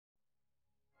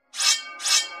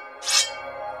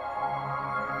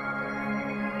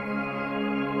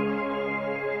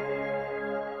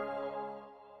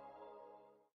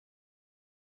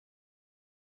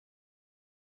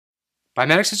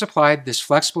Bimedix has applied this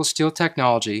flexible steel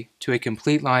technology to a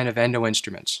complete line of endo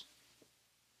instruments.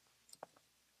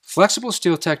 Flexible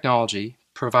steel technology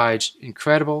provides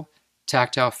incredible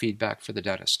tactile feedback for the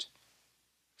dentist.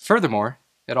 Furthermore,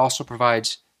 it also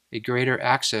provides a greater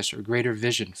access or greater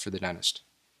vision for the dentist.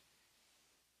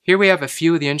 Here we have a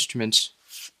few of the instruments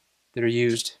that are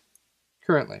used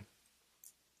currently.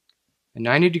 A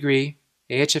 90-degree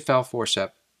AHFL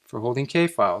forceps for holding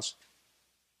K-files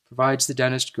provides the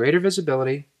dentist greater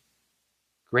visibility,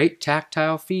 great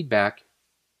tactile feedback,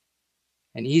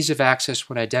 and ease of access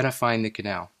when identifying the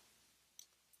canal.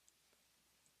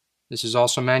 This is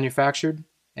also manufactured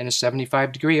in a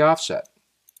 75-degree offset.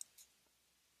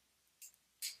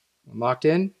 When locked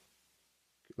in,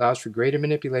 it allows for greater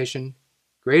manipulation,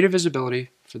 greater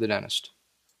visibility for the dentist.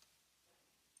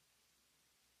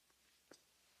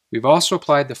 We've also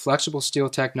applied the flexible steel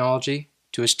technology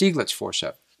to a Stieglitz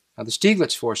forceps. Now the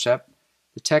Stieglitz forceps,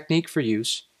 the technique for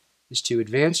use is to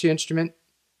advance the instrument,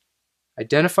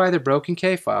 identify the broken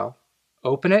K-file,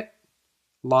 open it,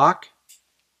 lock,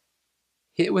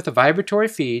 hit with a vibratory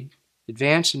feed,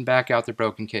 advance and back out the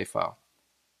broken K-file.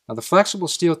 Now the flexible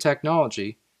steel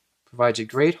technology provides a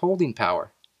great holding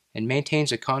power and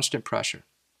maintains a constant pressure.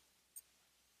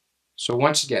 So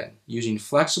once again, using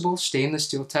flexible stainless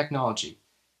steel technology,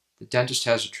 the dentist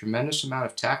has a tremendous amount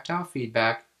of tactile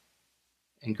feedback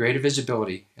and greater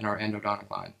visibility in our endodontic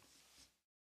line.